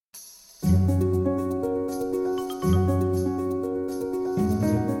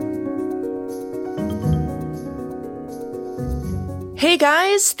Hey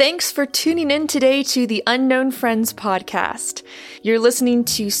guys, thanks for tuning in today to the Unknown Friends podcast. You're listening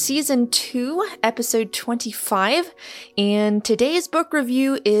to Season 2, Episode 25, and today's book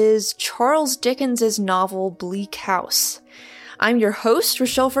review is Charles Dickens' novel Bleak House. I'm your host,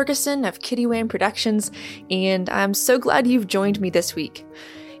 Rochelle Ferguson of Kitty Wayne Productions, and I'm so glad you've joined me this week.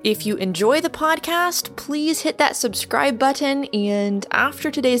 If you enjoy the podcast, please hit that subscribe button, and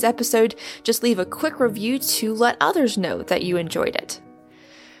after today's episode, just leave a quick review to let others know that you enjoyed it.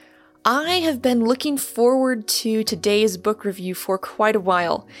 I have been looking forward to today's book review for quite a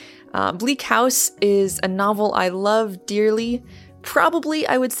while. Bleak House is a novel I love dearly. Probably,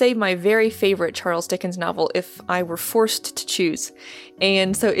 I would say, my very favorite Charles Dickens novel if I were forced to choose.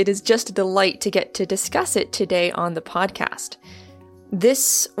 And so it is just a delight to get to discuss it today on the podcast.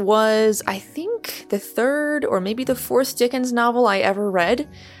 This was, I think, the third or maybe the fourth Dickens novel I ever read.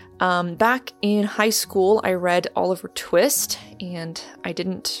 Back in high school, I read Oliver Twist, and I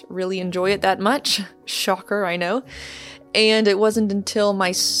didn't really enjoy it that much. Shocker, I know. And it wasn't until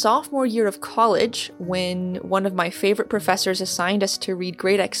my sophomore year of college, when one of my favorite professors assigned us to read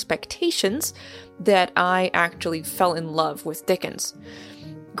Great Expectations, that I actually fell in love with Dickens.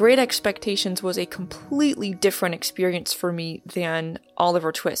 Great Expectations was a completely different experience for me than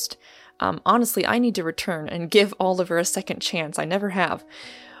Oliver Twist. Honestly, I need to return and give Oliver a second chance. I never have.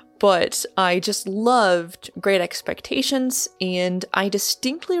 But I just loved Great Expectations, and I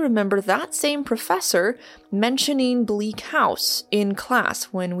distinctly remember that same professor mentioning Bleak House in class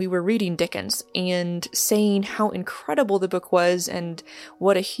when we were reading Dickens, and saying how incredible the book was and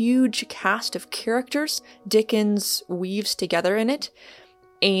what a huge cast of characters Dickens weaves together in it.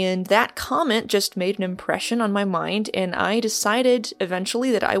 And that comment just made an impression on my mind, and I decided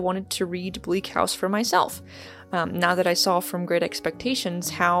eventually that I wanted to read Bleak House for myself. Now that I saw from Great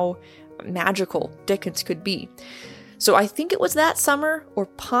Expectations how magical Dickens could be. So I think it was that summer, or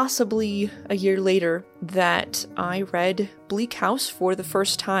possibly a year later, that I read Bleak House for the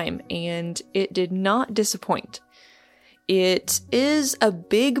first time, and it did not disappoint. It is a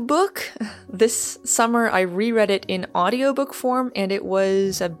big book. This summer I reread it in audiobook form, and it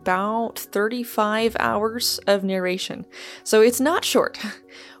was about 35 hours of narration. So it's not short,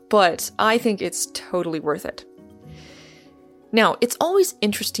 but I think it's totally worth it. Now, it's always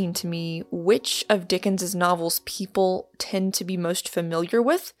interesting to me which of Dickens's novels people tend to be most familiar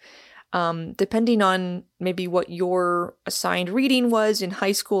with. Depending on maybe what your assigned reading was in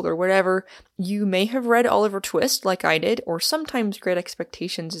high school or wherever, you may have read Oliver Twist like I did, or sometimes Great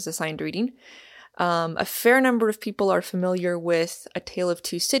Expectations is assigned reading. A fair number of people are familiar with A Tale of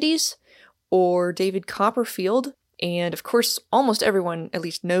Two Cities or David Copperfield, and of course, almost everyone at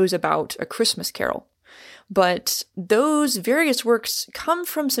least knows about A Christmas Carol. But those various works come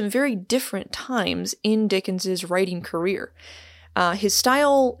from some very different times in Dickens's writing career. His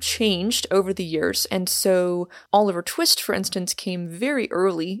style changed over the years, and so Oliver Twist, for instance, came very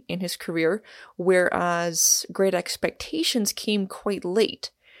early in his career, whereas Great Expectations came quite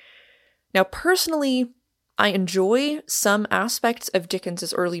late. Now, personally, I enjoy some aspects of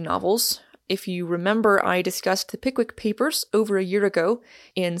Dickens's early novels. If you remember, I discussed the Pickwick Papers over a year ago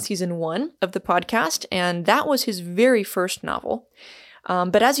in Season 1 of the podcast, and that was his very first novel.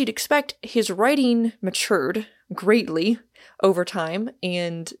 But as you'd expect, his writing matured greatly over time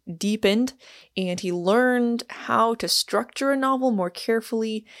and deepened, and he learned how to structure a novel more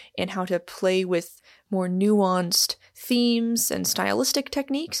carefully and how to play with more nuanced themes and stylistic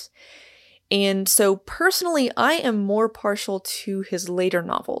techniques. And so personally, I am more partial to his later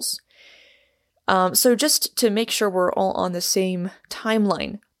novels. So just to make sure we're all on the same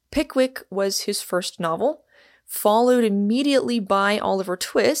timeline, Pickwick was his first novel, followed immediately by Oliver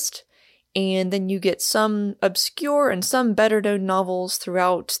Twist, and then you get some obscure and some better-known novels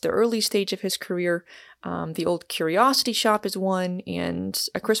throughout the early stage of his career. The Old Curiosity Shop is one, and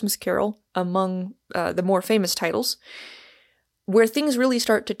A Christmas Carol among the more famous titles. Where things really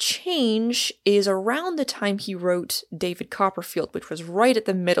start to change is around the time he wrote David Copperfield, which was right at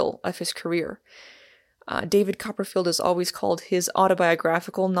the middle of his career. David Copperfield is always called his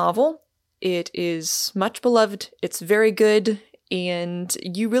autobiographical novel. It is much beloved, it's very good, and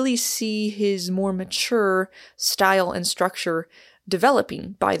you really see his more mature style and structure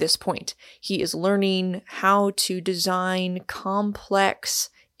developing by this point. He is learning how to design complex,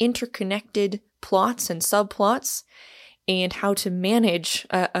 interconnected plots and subplots, and how to manage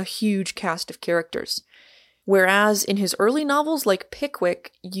a huge cast of characters. Whereas in his early novels like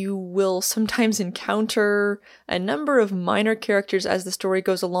Pickwick, you will sometimes encounter a number of minor characters as the story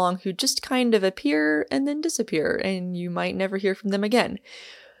goes along who just kind of appear and then disappear, and you might never hear from them again.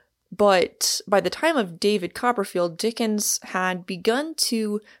 But by the time of David Copperfield, Dickens had begun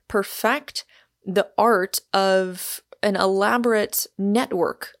to perfect the art of an elaborate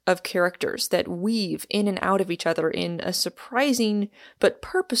network of characters that weave in and out of each other in a surprising but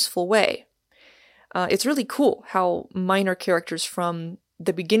purposeful way. It's really cool how minor characters from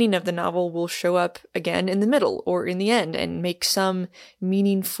the beginning of the novel will show up again in the middle or in the end and make some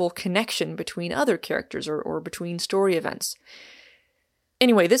meaningful connection between other characters or between story events.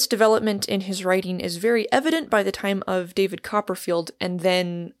 Anyway, this development in his writing is very evident by the time of David Copperfield, and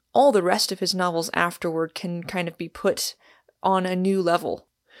then all the rest of his novels afterward can kind of be put on a new level.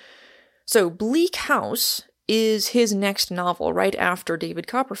 So Bleak House is his next novel right after David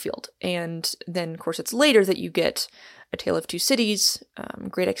Copperfield, and then of course it's later that you get A Tale of Two Cities,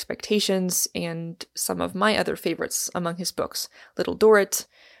 Great Expectations, and some of my other favorites among his books, Little Dorrit,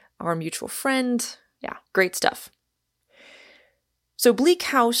 Our Mutual Friend. Yeah, great stuff. So Bleak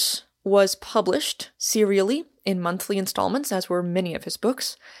House was published serially in monthly installments, as were many of his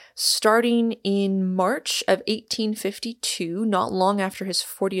books, starting in March of 1852, not long after his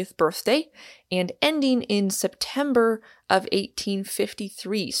 40th birthday, and ending in September of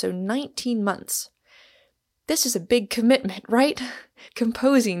 1853, so 19 months. This is a big commitment, right?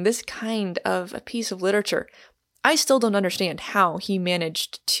 Composing this kind of a piece of literature. I still don't understand how he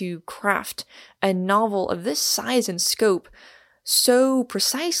managed to craft a novel of this size and scope so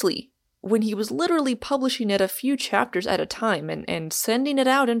precisely when he was literally publishing it a few chapters at a time and sending it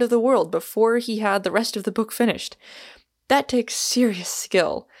out into the world before he had the rest of the book finished. That takes serious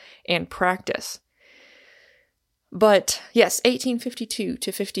skill and practice. But yes, 1852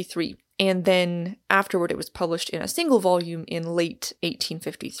 to 53, and then afterward it was published in a single volume in late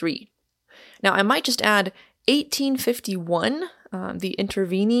 1853. Now I might just add 1851, the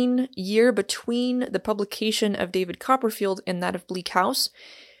intervening year between the publication of David Copperfield and that of Bleak House,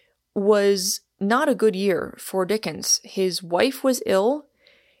 was not a good year for Dickens. His wife was ill,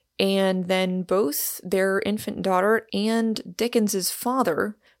 and then both their infant daughter and Dickens's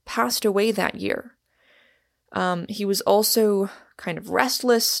father passed away that year. He was also kind of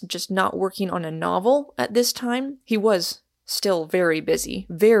restless, just not working on a novel at this time. He was still very busy,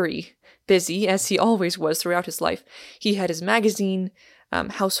 as he always was throughout his life. He had his magazine,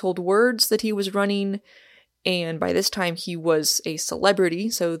 Household Words, that he was running, and by this time he was a celebrity,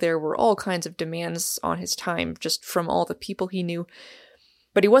 so there were all kinds of demands on his time just from all the people he knew.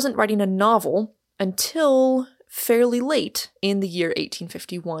 But he wasn't writing a novel until fairly late in the year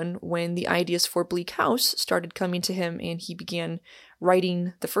 1851, when the ideas for Bleak House started coming to him and he began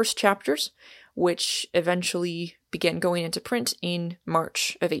writing the first chapters, which eventually began going into print in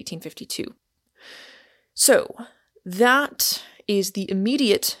March of 1852. So, that is the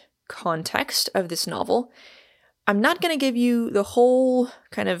immediate context of this novel. I'm not going to give you the whole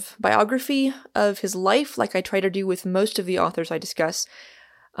kind of biography of his life like I try to do with most of the authors I discuss.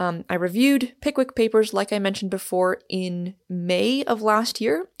 I reviewed Pickwick Papers, like I mentioned before, in May of last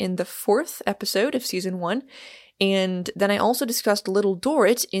year, in the 4th episode of Season 1, and then I also discussed Little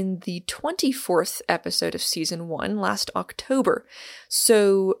Dorrit in the 24th episode of Season 1 last October.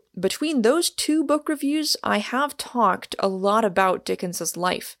 So between those two book reviews, I have talked a lot about Dickens's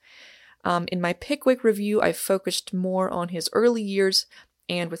life. In my Pickwick review, I focused more on his early years,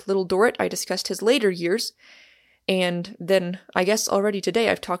 and with Little Dorrit, I discussed his later years. And then, I guess already today,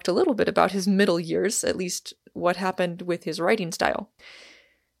 I've talked a little bit about his middle years, at least what happened with his writing style.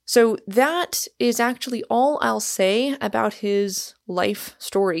 So that is actually all I'll say about his life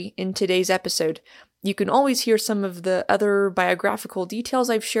story in today's episode. You can always hear some of the other biographical details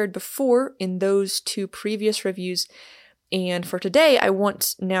I've shared before in those two previous reviews. And for today, I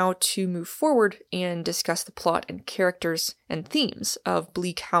want now to move forward and discuss the plot and characters and themes of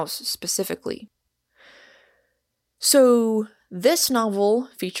Bleak House specifically. So, this novel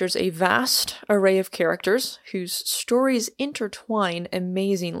features a vast array of characters whose stories intertwine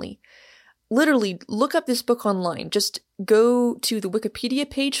amazingly. Literally, look up this book online. Just go to the Wikipedia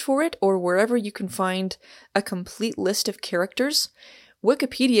page for it, or wherever you can find a complete list of characters.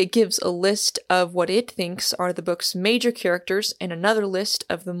 Wikipedia gives a list of what it thinks are the book's major characters and another list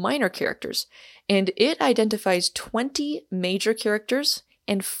of the minor characters, and it identifies 20 major characters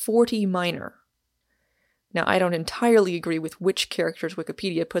and 40 minor. Now, I don't entirely agree with which characters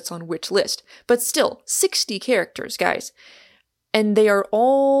Wikipedia puts on which list, but still, 60 characters, guys. And they are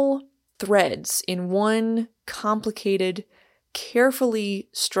all threads in one complicated, carefully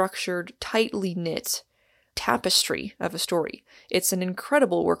structured, tightly knit tapestry of a story. It's an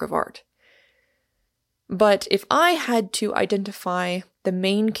incredible work of art. But if I had to identify the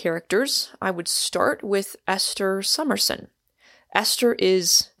main characters, I would start with Esther Summerson. Esther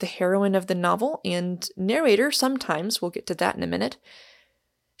is the heroine of the novel and narrator sometimes. We'll get to that in a minute.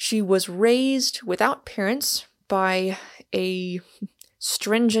 She was raised without parents by a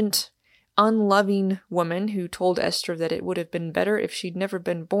stringent, unloving woman who told Esther that it would have been better if she'd never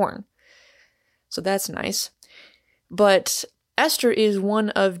been born. So that's nice. But Esther is one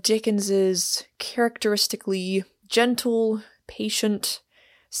of Dickens's characteristically gentle, patient,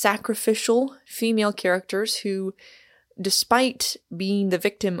 sacrificial female characters who, despite being the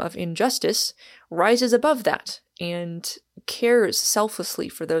victim of injustice, rises above that and cares selflessly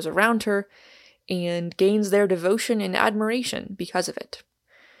for those around her and gains their devotion and admiration because of it.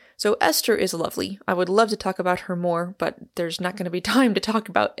 So Esther is lovely. I would love to talk about her more, but there's not going to be time to talk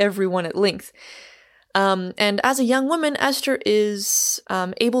about everyone at length. And as a young woman, Esther is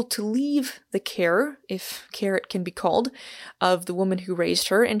able to leave the care, if care it can be called, of the woman who raised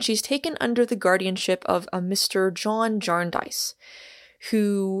her, and she's taken under the guardianship of a Mr. John Jarndyce,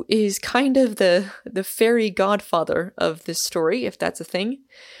 who is kind of the fairy godfather of this story, if that's a thing.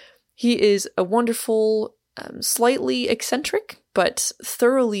 He is a wonderful, slightly eccentric, but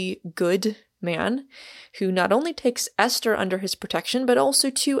thoroughly good man who not only takes Esther under his protection, but also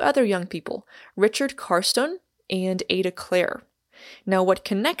two other young people, Richard Carstone and Ada Clare. Now, what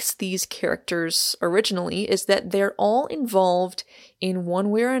connects these characters originally is that they're all involved in one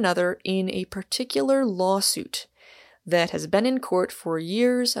way or another in a particular lawsuit that has been in court for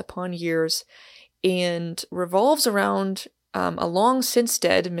years upon years and revolves around a long since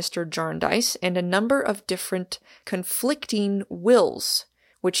dead Mr. Jarndyce and a number of different conflicting wills,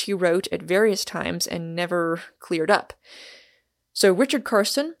 which he wrote at various times and never cleared up. So Richard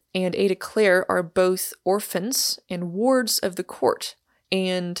Carstone and Ada Clare are both orphans and wards of the court,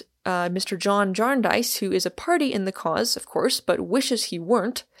 and Mr. John Jarndyce, who is a party in the cause, of course, but wishes he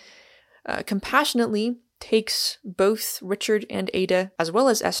weren't, compassionately takes both Richard and Ada, as well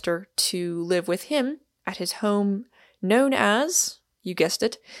as Esther, to live with him at his home known as, you guessed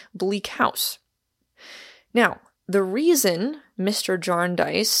it, Bleak House. Now, the reason Mr.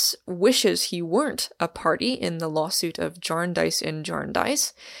 Jarndyce wishes he weren't a party in the lawsuit of Jarndyce and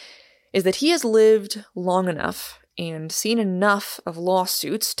Jarndyce is that he has lived long enough and seen enough of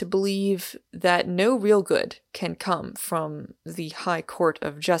lawsuits to believe that no real good can come from the High Court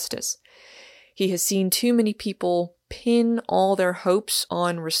of Justice. He has seen too many people pin all their hopes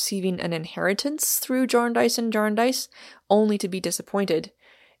on receiving an inheritance through Jarndyce and Jarndyce, only to be disappointed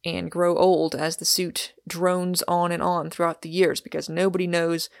and grow old as the suit drones on and on throughout the years because nobody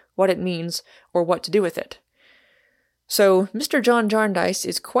knows what it means or what to do with it. So Mr. John Jarndyce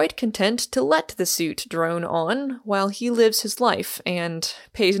is quite content to let the suit drone on while he lives his life and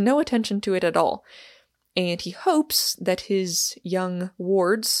pays no attention to it at all. And he hopes that his young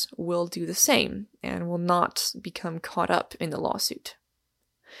wards will do the same and will not become caught up in the lawsuit.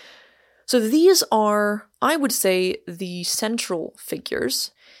 So these are, I would say, the central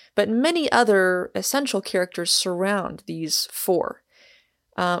figures, but many other essential characters surround these four.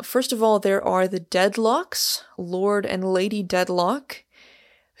 First of all, there are the Dedlocks, Lord and Lady Dedlock,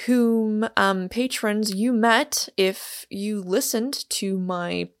 whom, patrons, you met if you listened to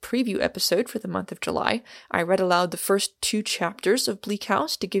my preview episode for the month of July. I read aloud the first 2 chapters of Bleak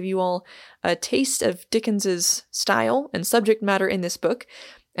House to give you all a taste of Dickens's style and subject matter in this book,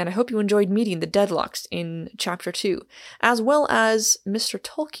 and I hope you enjoyed meeting the Dedlocks in chapter 2, as well as Mr.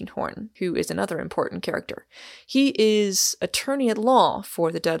 Tulkinghorn, who is another important character. He is attorney at law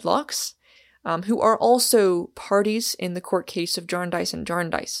for the Dedlocks, who are also parties in the court case of Jarndyce and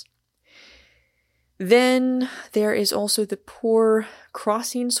Jarndyce. Then there is also the poor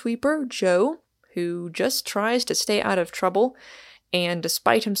crossing sweeper, Joe, who just tries to stay out of trouble and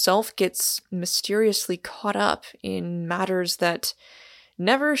despite himself gets mysteriously caught up in matters that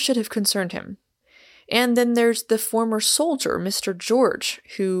never should have concerned him. And then there's the former soldier, Mr. George,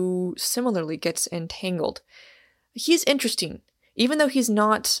 who similarly gets entangled. He's interesting. Even though he's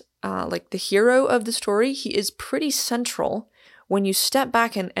not like the hero of the story, he is pretty central when you step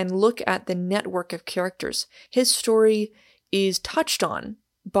back and look at the network of characters. His story is touched on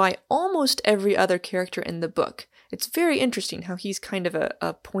by almost every other character in the book. It's very interesting how he's kind of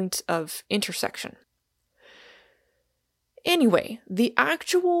a point of intersection. Anyway, the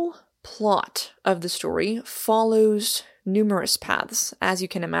actual plot of the story follows numerous paths, as you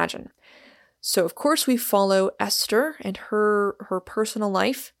can imagine. So, of course, we follow Esther and her personal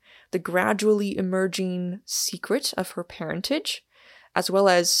life, the gradually emerging secret of her parentage, as well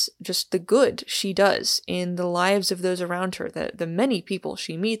as just the good she does in the lives of those around her, the many people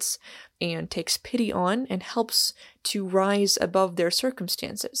she meets and takes pity on and helps to rise above their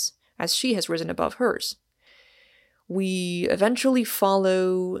circumstances, as she has risen above hers. We eventually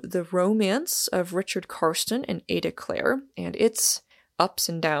follow the romance of Richard Carstone and Ada Clare, and its ups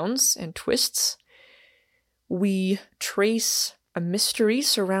and downs and twists. We trace a mystery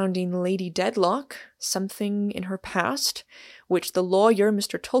surrounding Lady Dedlock, something in her past, which the lawyer,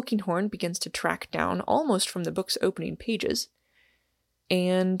 Mr. Tulkinghorn, begins to track down almost from the book's opening pages.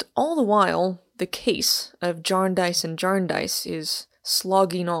 And all the while, the case of Jarndyce and Jarndyce is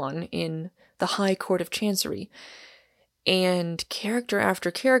slogging on in the High Court of Chancery, and character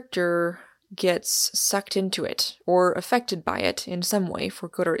after character gets sucked into it, or affected by it in some way, for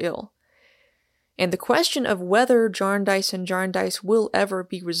good or ill. And the question of whether Jarndyce and Jarndyce will ever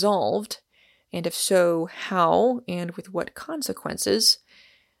be resolved, and if so, how and with what consequences,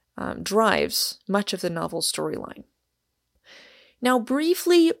 drives much of the novel's storyline. Now,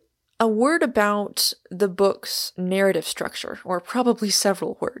 briefly, a word about the book's narrative structure, or probably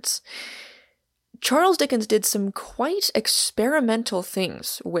several words. Charles Dickens did some quite experimental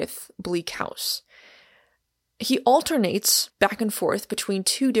things with Bleak House. He alternates back and forth between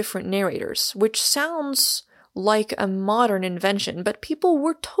two different narrators, which sounds like a modern invention, but people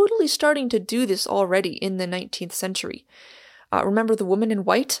were totally starting to do this already in the 19th century. Remember The Woman in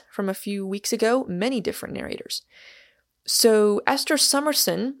White from a few weeks ago? Many different narrators. So Esther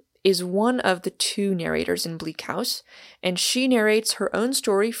Summerson is one of the two narrators in Bleak House, and she narrates her own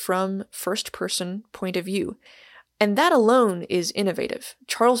story from first-person point of view. And that alone is innovative.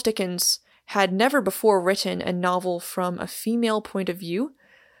 Charles Dickens had never before written a novel from a female point of view,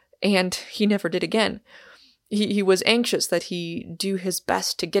 and he never did again. He was anxious that he do his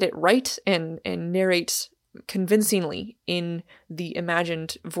best to get it right and narrate convincingly in the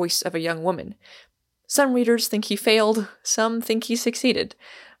imagined voice of a young woman. Some readers think he failed, some think he succeeded.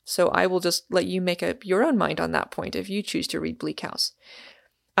 So I will just let you make up your own mind on that point if you choose to read Bleak House.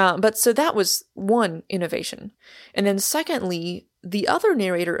 But so that was one innovation. And then secondly, the other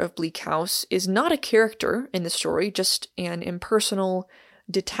narrator of Bleak House is not a character in the story, just an impersonal,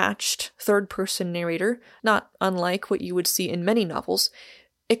 detached third-person narrator, not unlike what you would see in many novels,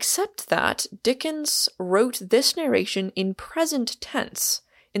 except that Dickens wrote this narration in present tense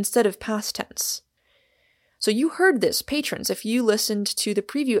instead of past tense. So you heard this, patrons, if you listened to the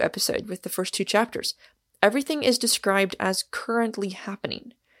preview episode with the first two chapters. Everything is described as currently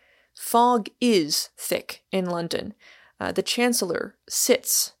happening. Fog is thick in London. The Chancellor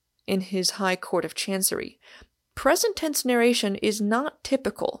sits in his High Court of Chancery. Present tense narration is not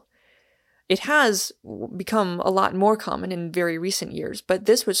typical. It has become a lot more common in very recent years, but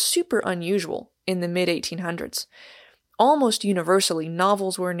this was super unusual in the mid-1800s. Almost universally,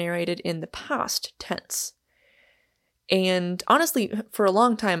 novels were narrated in the past tense. And honestly, for a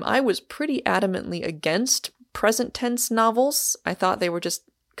long time, I was pretty adamantly against present tense novels. I thought they were just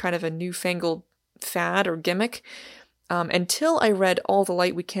kind of a newfangled fad or gimmick, until I read All the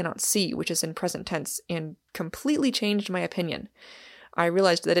Light We Cannot See, which is in present tense, and completely changed my opinion. I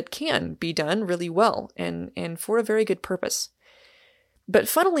realized that it can be done really well, and for a very good purpose. But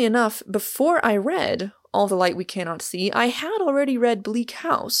funnily enough, before I read All the Light We Cannot See, I had already read Bleak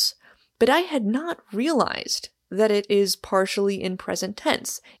House, but I had not realized that it is partially in present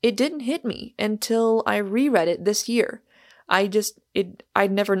tense. It didn't hit me until I reread it this year.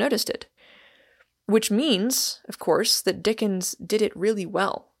 I'd never noticed it. Which means, of course, that Dickens did it really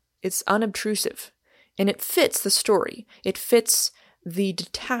well. It's unobtrusive, and it fits the story. It fits the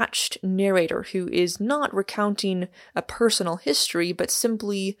detached narrator who is not recounting a personal history, but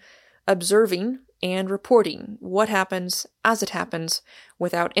simply observing and reporting what happens as it happens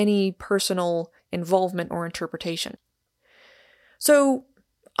without any personal involvement or interpretation. So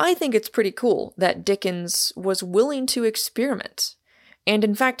I think it's pretty cool that Dickens was willing to experiment, and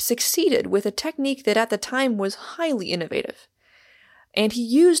in fact succeeded with a technique that at the time was highly innovative. And he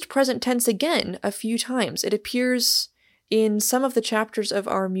used present tense again a few times. It appears in some of the chapters of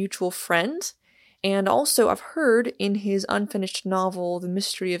Our Mutual Friend, and also I've heard in his unfinished novel, The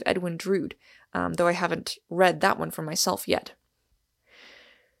Mystery of Edwin Drood, though I haven't read that one for myself yet.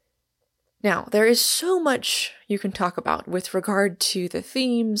 Now, there is so much you can talk about with regard to the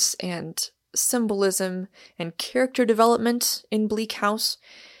themes and symbolism and character development in Bleak House,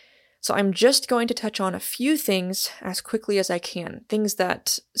 so I'm just going to touch on a few things as quickly as I can, things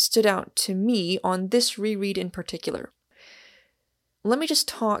that stood out to me on this reread in particular. Let me just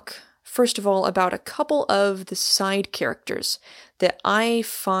talk, first of all, about a couple of the side characters that I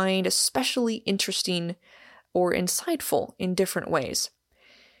find especially interesting or insightful in different ways.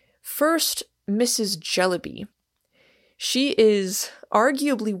 First, Mrs. Jellyby. She is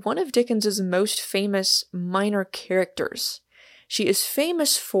arguably one of Dickens's most famous minor characters. She is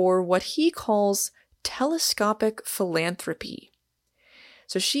famous for what he calls telescopic philanthropy.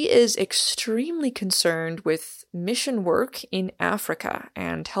 So she is extremely concerned with mission work in Africa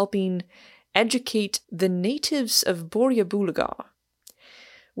and helping educate the natives of Borya-Bulaga,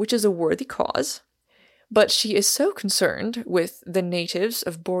 which is a worthy cause. But she is so concerned with the natives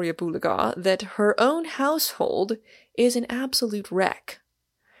of Borya-Bulaga that her own household is an absolute wreck.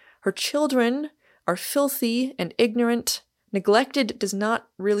 Her children are filthy and ignorant. Neglected does not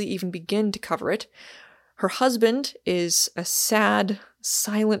really even begin to cover it. Her husband is a sad,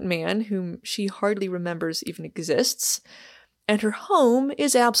 silent man whom she hardly remembers even exists, and her home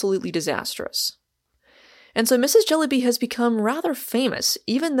is absolutely disastrous. And so Mrs. Jellyby has become rather famous,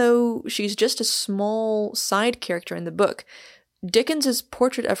 even though she's just a small side character in the book. Dickens's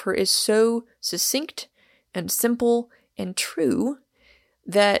portrait of her is so succinct and simple and true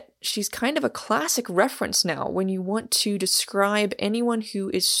that she's kind of a classic reference now when you want to describe anyone who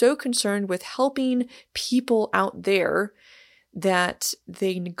is so concerned with helping people out there that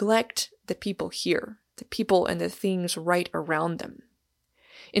they neglect the people here, the people and the things right around them.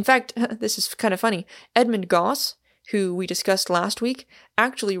 In fact, this is kind of funny, Edmund Gosse, who we discussed last week,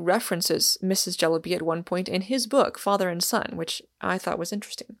 actually references Mrs. Jellyby at one point in his book, Father and Son, which I thought was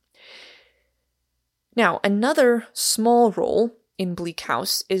interesting. Now, another small role in Bleak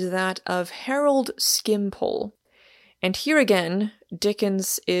House is that of Harold Skimpole. And here again,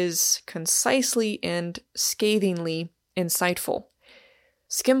 Dickens is concisely and scathingly insightful.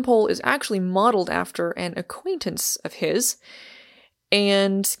 Skimpole is actually modeled after an acquaintance of his,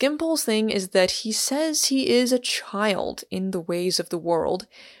 and Skimpole's thing is that he says he is a child in the ways of the world,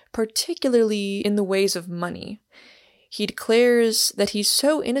 particularly in the ways of money. He declares that he's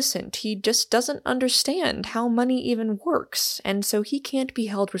so innocent, he just doesn't understand how money even works, and so he can't be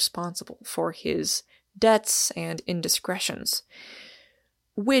held responsible for his debts and indiscretions.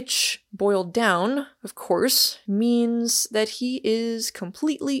 Which, boiled down, of course, means that he is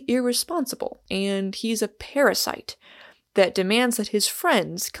completely irresponsible, and he's a parasite that demands that his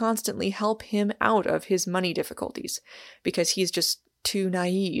friends constantly help him out of his money difficulties, because he's just too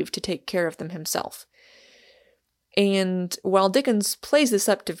naive to take care of them himself. And while Dickens plays this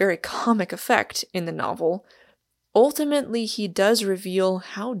up to very comic effect in the novel, ultimately he does reveal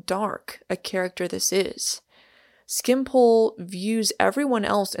how dark a character this is. Skimpole views everyone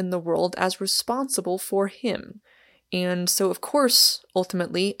else in the world as responsible for him, and so of course,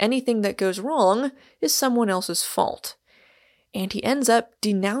 ultimately, anything that goes wrong is someone else's fault. And he ends up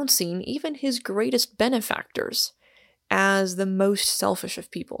denouncing even his greatest benefactors as the most selfish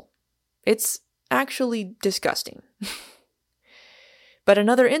of people. It's actually disgusting. But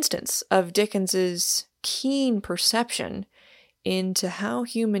another instance of Dickens's keen perception into how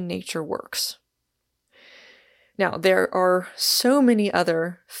human nature works. Now, there are so many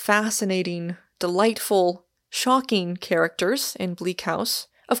other fascinating, delightful, shocking characters in Bleak House.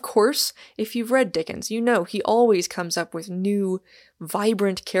 Of course, if you've read Dickens, you know he always comes up with new,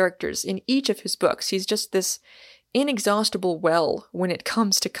 vibrant characters in each of his books. He's just this inexhaustible well when it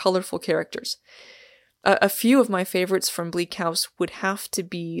comes to colorful characters. A few of my favorites from Bleak House would have to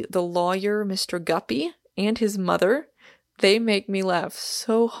be the lawyer, Mr. Guppy, and his mother. They make me laugh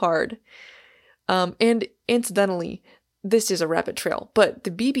so hard. And incidentally, this is a rabbit trail, but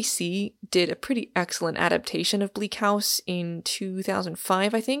the BBC did a pretty excellent adaptation of Bleak House in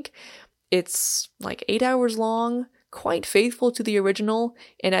 2005, I think. It's like 8 hours long, quite faithful to the original,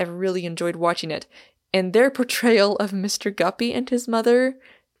 and I've really enjoyed watching it. And their portrayal of Mr. Guppy and his mother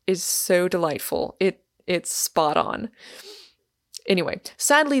is so delightful. It's spot on. Anyway,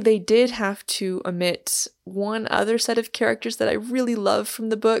 sadly, they did have to omit one other set of characters that I really love from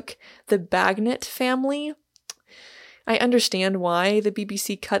the book, the Bagnet family. I understand why the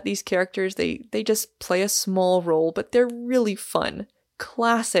BBC cut these characters. They just play a small role, but they're really fun.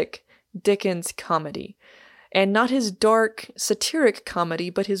 Classic Dickens comedy. And not his dark, satiric comedy,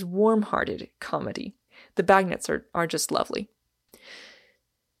 but his warm-hearted comedy. The Bagnets are just lovely.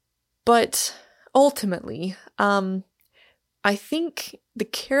 But ultimately, I think the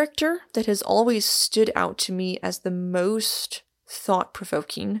character that has always stood out to me as the most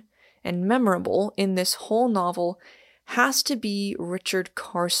thought-provoking and memorable in this whole novel has to be Richard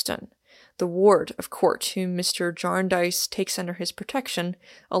Carston, the ward of court whom Mr. Jarndyce takes under his protection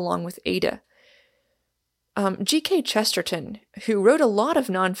along with Ada. G.K. Chesterton, who wrote a lot of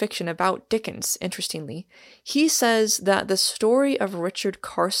nonfiction about Dickens, interestingly, he says that the story of Richard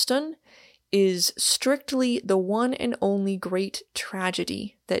Carston is strictly the one and only great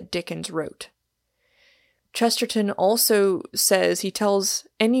tragedy that Dickens wrote. Chesterton also says he tells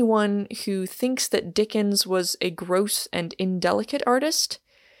anyone who thinks that Dickens was a gross and indelicate artist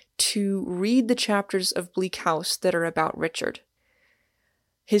to read the chapters of Bleak House that are about Richard.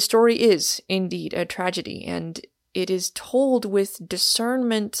 His story is indeed a tragedy, and it is told with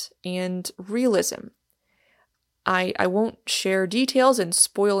discernment and realism. I won't share details and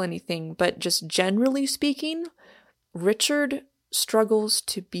spoil anything, but just generally speaking, Richard struggles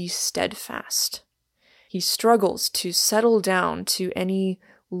to be steadfast. He struggles to settle down to any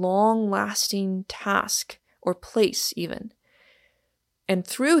long-lasting task or place even. And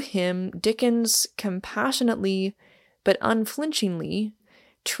through him, Dickens compassionately but unflinchingly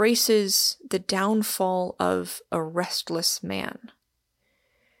traces the downfall of a restless man.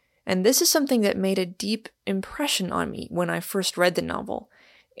 And this is something that made a deep impression on me when I first read the novel,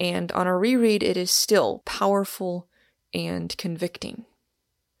 and on a reread it is still powerful and convicting.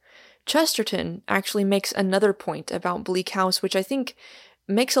 Chesterton actually makes another point about Bleak House, which I think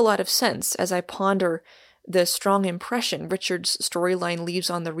makes a lot of sense as I ponder the strong impression Richard's storyline leaves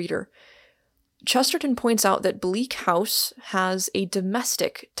on the reader. Chesterton points out that Bleak House has a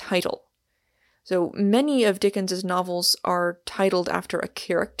domestic title. So many of Dickens's novels are titled after a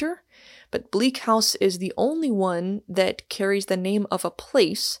character, but Bleak House is the only one that carries the name of a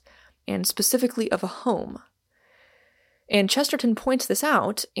place, and specifically of a home. And Chesterton points this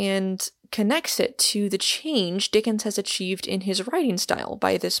out and connects it to the change Dickens has achieved in his writing style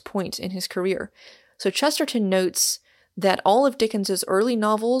by this point in his career. So Chesterton notes that all of Dickens's early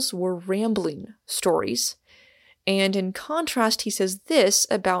novels were rambling stories, and in contrast he says this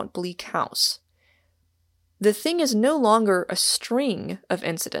about Bleak House. The thing is no longer a string of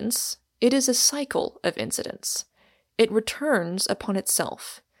incidents, it is a cycle of incidents. It returns upon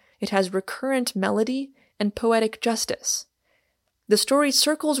itself. It has recurrent melody and poetic justice. The story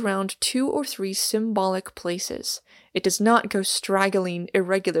circles round 2 or 3 symbolic places. It does not go straggling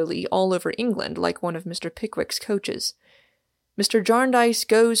irregularly all over England like one of Mr. Pickwick's coaches. Mr. Jarndyce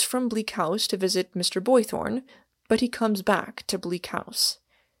goes from Bleak House to visit Mr. Boythorn, but he comes back to Bleak House.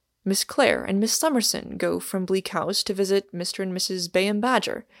 Miss Clare and Miss Summerson go from Bleak House to visit Mr. and Mrs. Bayham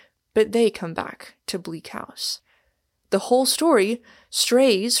Badger, but they come back to Bleak House. The whole story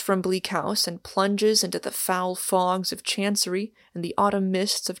strays from Bleak House and plunges into the foul fogs of Chancery and the autumn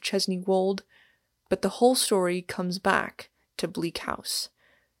mists of Chesney Wold, but the whole story comes back to Bleak House.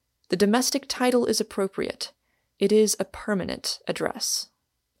 The domestic title is appropriate. It is a permanent address.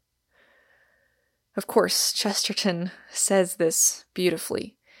 Of course, Chesterton says this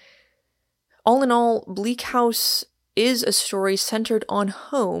beautifully. All in all, Bleak House is a story centered on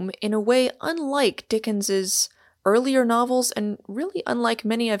home in a way unlike Dickens's earlier novels and really unlike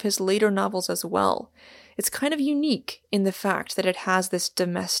many of his later novels as well. It's kind of unique in the fact that it has this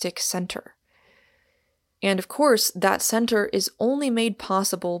domestic center. And of course, that center is only made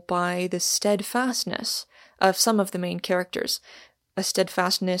possible by the steadfastness of some of the main characters, a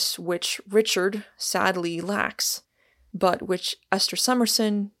steadfastness which Richard sadly lacks, but which Esther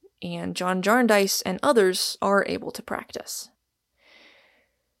Summerson and John Jarndyce and others are able to practice.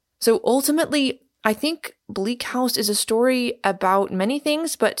 So ultimately, I think Bleak House is a story about many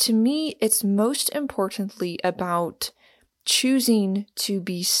things, but to me, it's most importantly about choosing to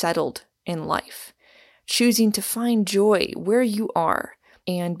be settled in life, choosing to find joy where you are,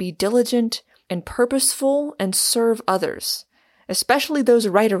 and be diligent and purposeful and serve others, especially those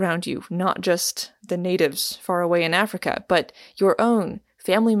right around you, not just the natives far away in Africa, but your own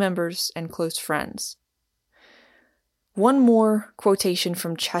family members and close friends. One more quotation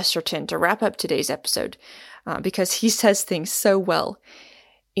from Chesterton to wrap up today's episode, because he says things so well.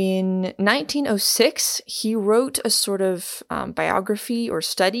 In 1906, he wrote a sort of biography or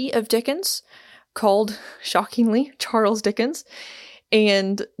study of Dickens called, shockingly, Charles Dickens.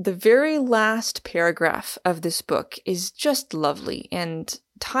 And the very last paragraph of this book is just lovely and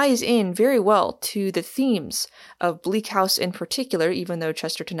ties in very well to the themes of Bleak House in particular, even though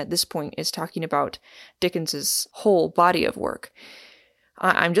Chesterton at this point is talking about Dickens's whole body of work.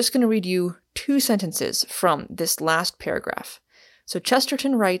 I'm just going to read you 2 sentences from this last paragraph. So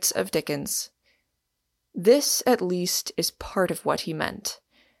Chesterton writes of Dickens, "This, at least, is part of what he meant,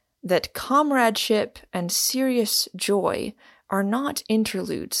 that comradeship and serious joy are not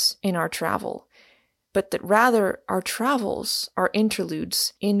interludes in our travel, but that rather our travels are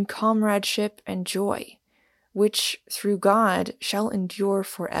interludes in comradeship and joy, which through God shall endure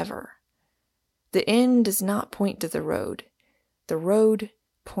forever. The inn does not point to the road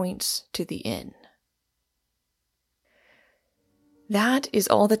points to the inn." That is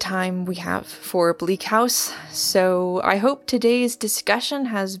all the time we have for Bleak House, so I hope today's discussion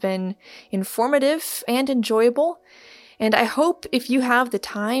has been informative and enjoyable. And I hope if you have the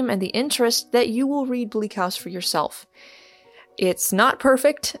time and the interest that you will read Bleak House for yourself. It's not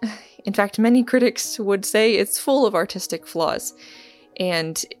perfect. In fact, many critics would say it's full of artistic flaws.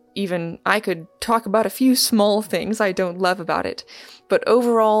 And even I could talk about a few small things I don't love about it. But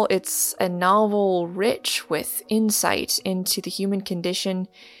overall, it's a novel rich with insight into the human condition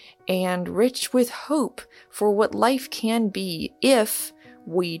and rich with hope for what life can be if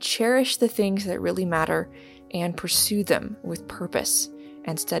we cherish the things that really matter and pursue them with purpose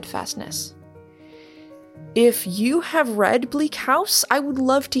and steadfastness. If you have read Bleak House, I would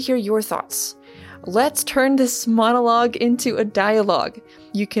love to hear your thoughts. Let's turn this monologue into a dialogue.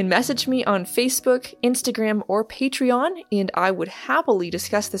 You can message me on Facebook, Instagram, or Patreon, and I would happily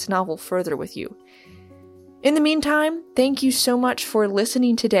discuss this novel further with you. In the meantime, thank you so much for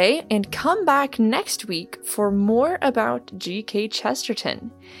listening today, and come back next week for more about G.K.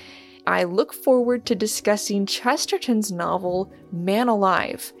 Chesterton. I look forward to discussing Chesterton's novel, Man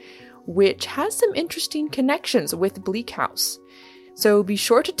Alive, which has some interesting connections with Bleak House. So be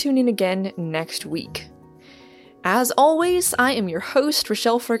sure to tune in again next week. As always, I am your host,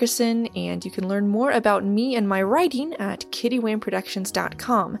 Rochelle Ferguson, and you can learn more about me and my writing at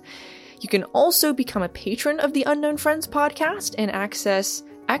kittywayneproductions.com. You can also become a patron of the Unknown Friends podcast and access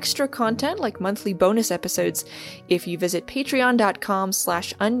extra content like monthly bonus episodes if you visit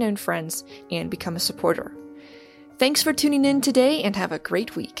patreon.com/unknownfriends and become a supporter. Thanks for tuning in today and have a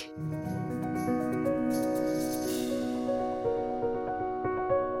great week.